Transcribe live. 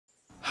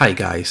Hi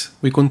guys,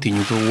 we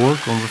continue to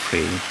work on the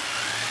frame.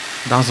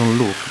 Doesn't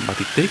look, but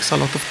it takes a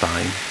lot of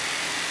time.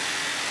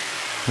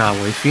 Now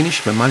I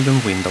finish the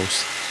mullioned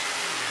windows.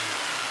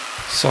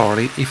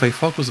 Sorry if I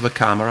focus the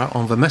camera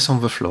on the mess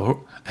on the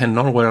floor and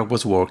not where I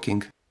was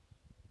working.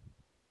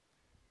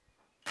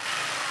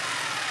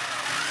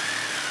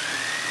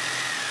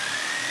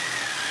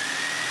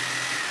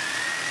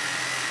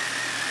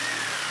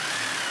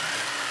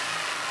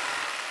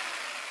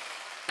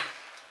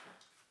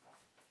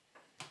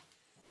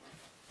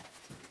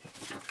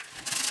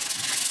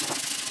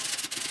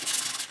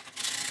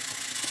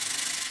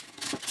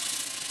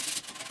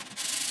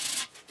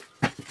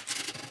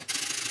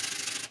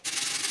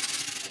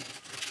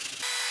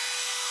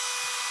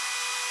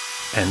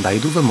 And I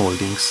do the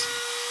moldings.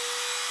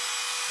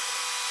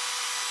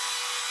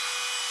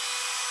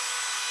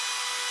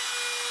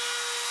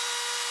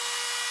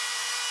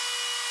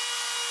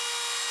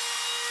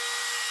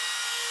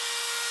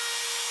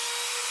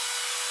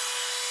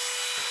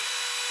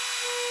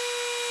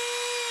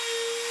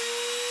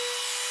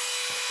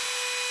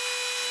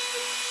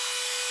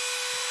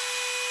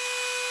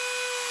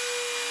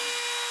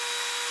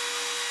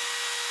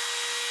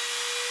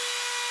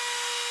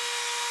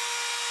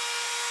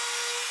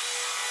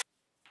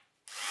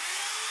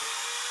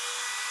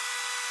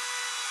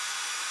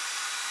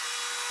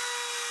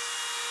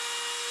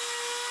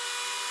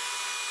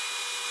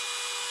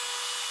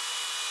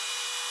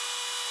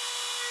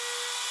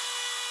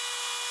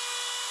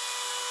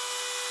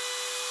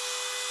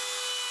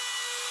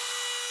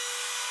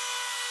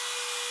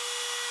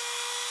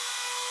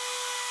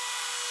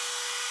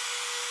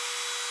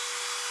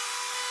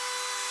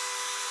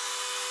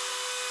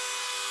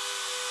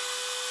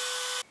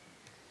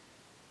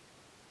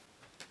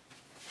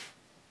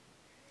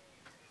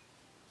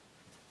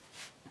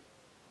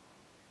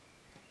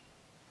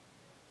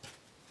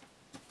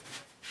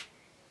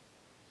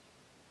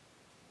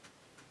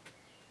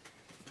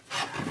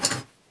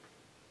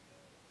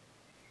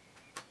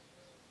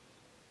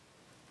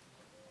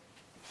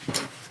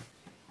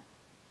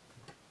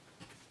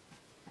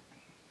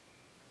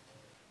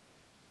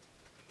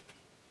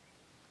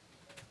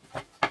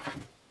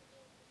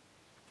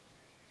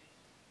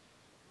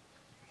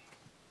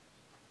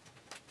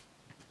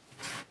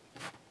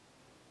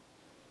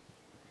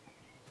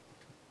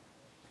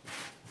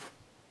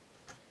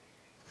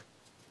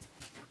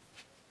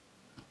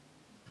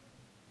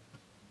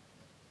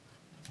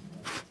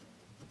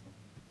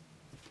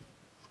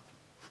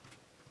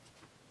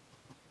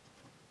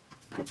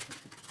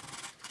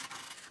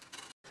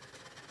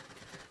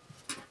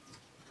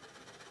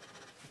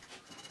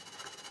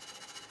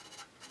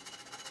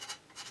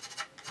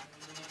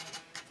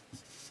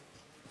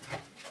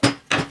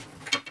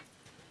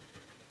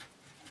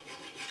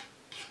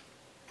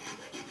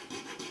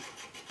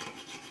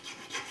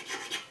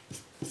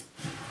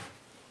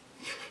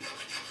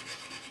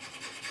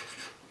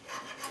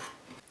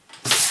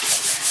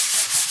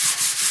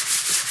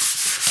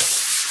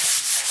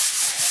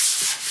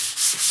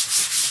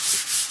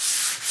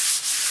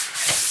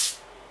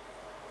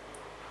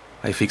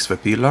 I fix the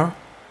pillar.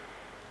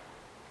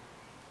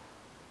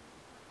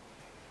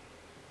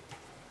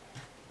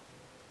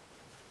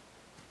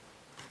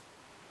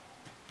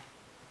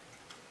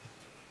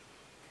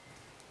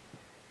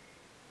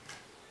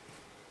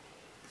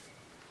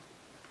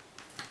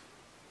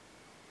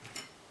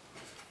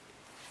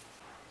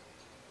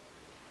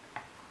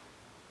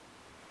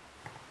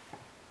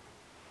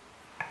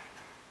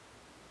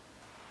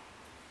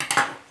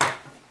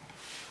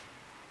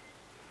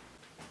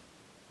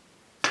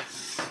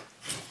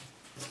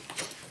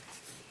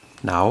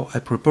 Now I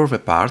prepare the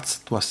parts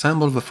to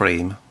assemble the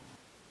frame.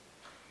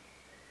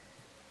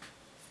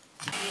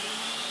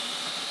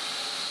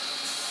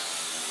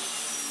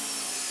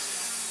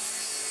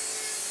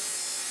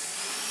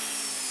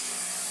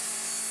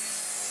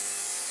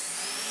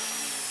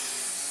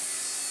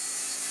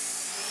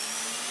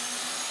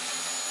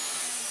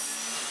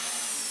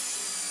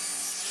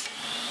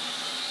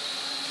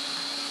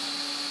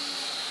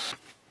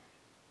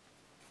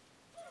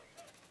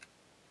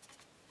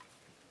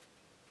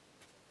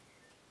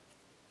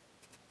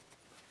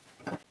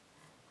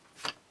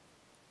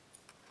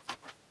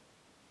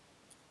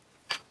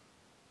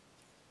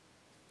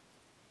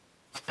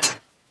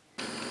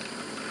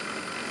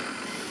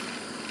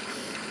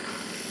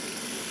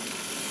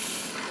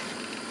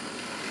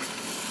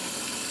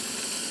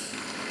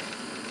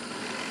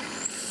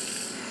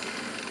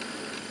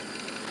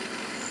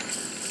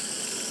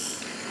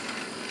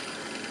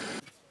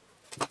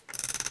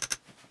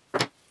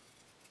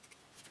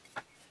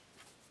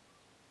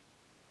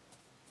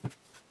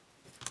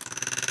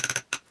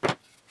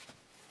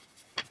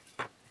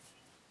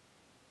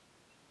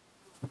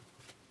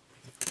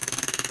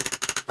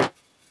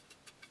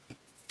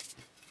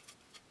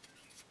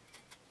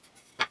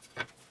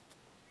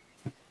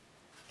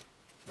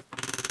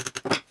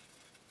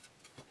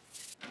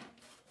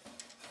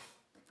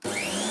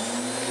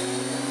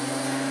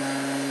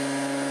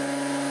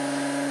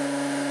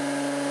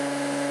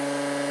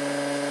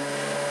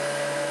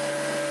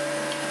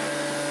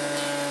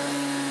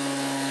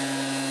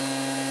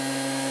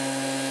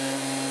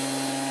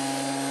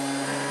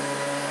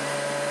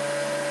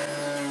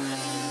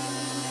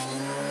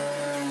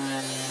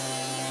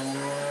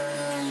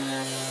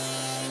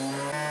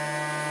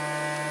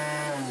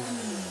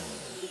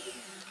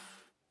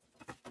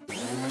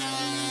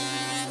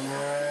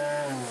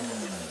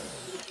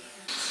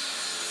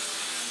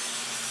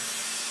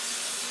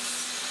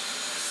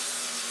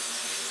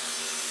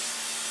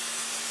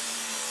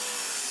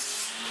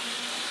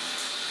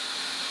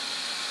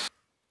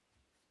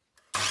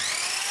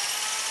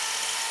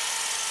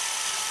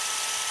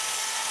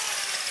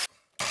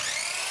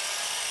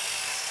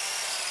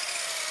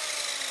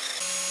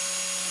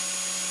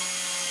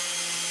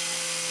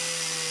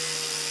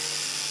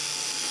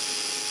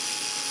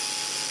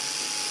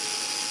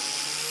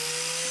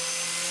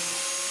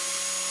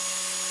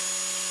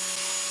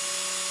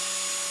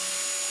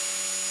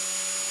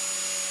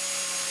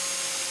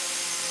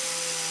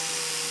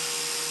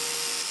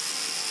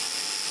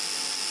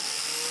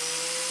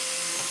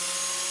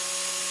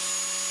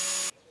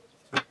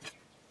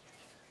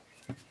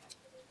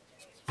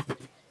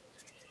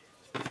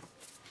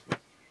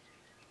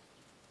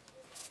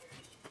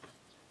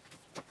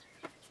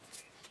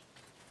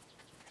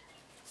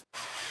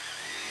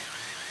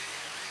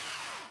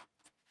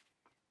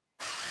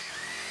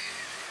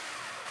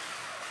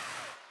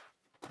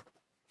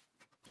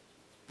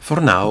 For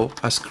now,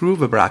 I screw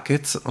the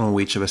brackets on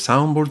which the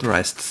soundboard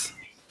rests.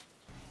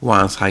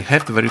 Once I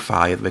have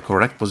verified the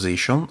correct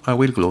position, I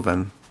will glue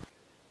them.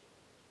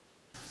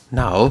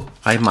 Now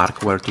I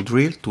mark where to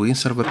drill to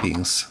insert the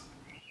pins.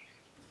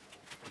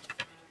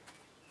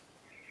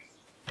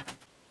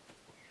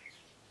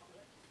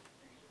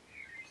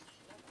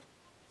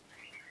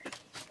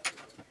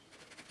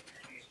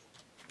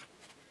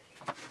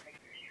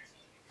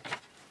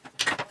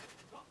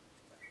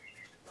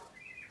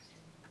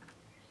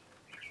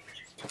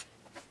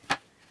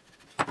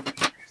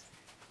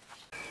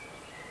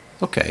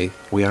 Okay,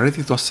 we are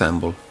ready to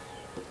assemble.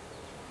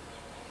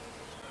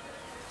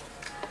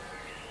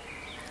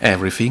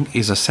 Everything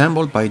is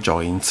assembled by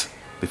joints.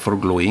 Before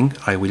gluing,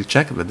 I will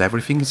check that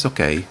everything is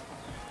okay.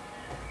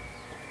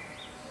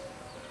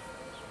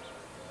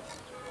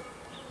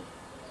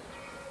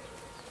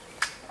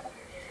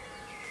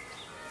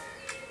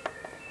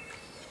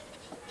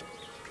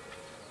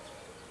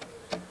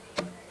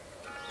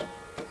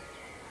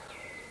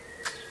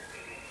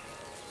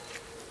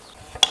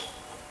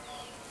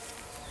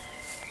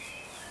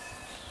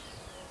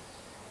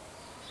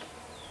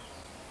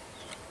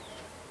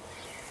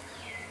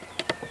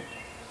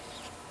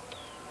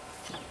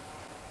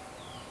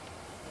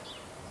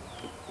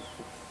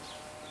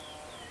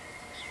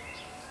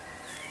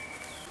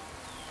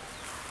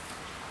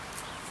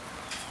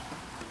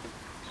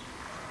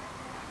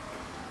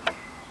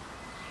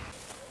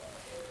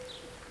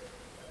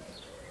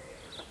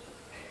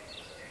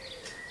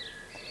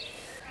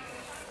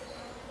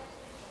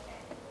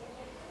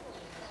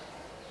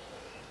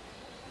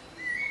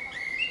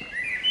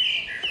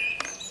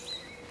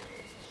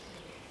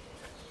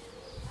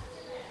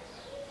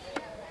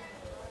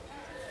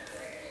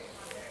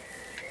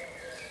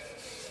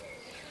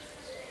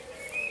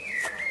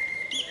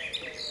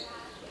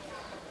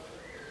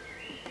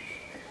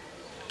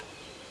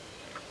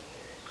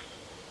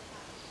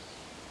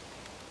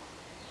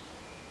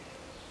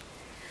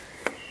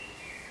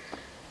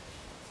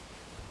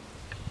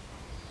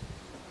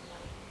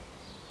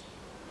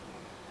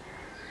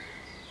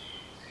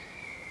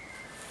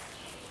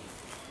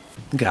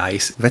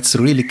 Guys, that's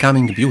really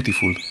coming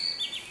beautiful,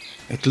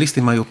 at least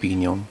in my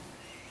opinion.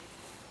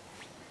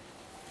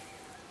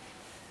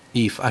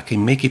 If I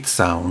can make it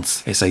sound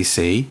as I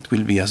say, it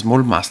will be a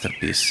small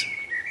masterpiece.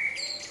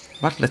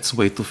 But let's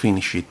wait to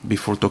finish it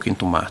before talking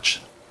too much.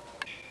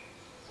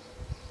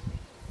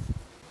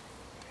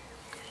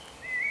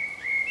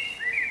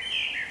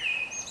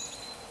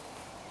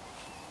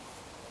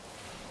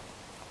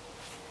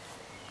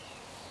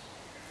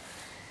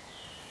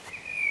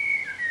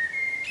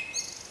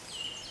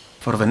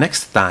 For the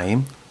next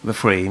time, the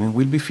frame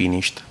will be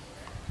finished,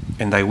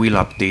 and I will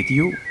update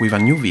you with a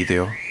new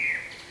video.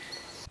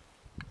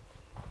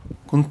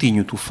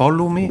 Continue to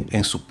follow me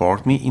and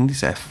support me in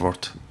this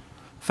effort.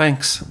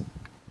 Thanks!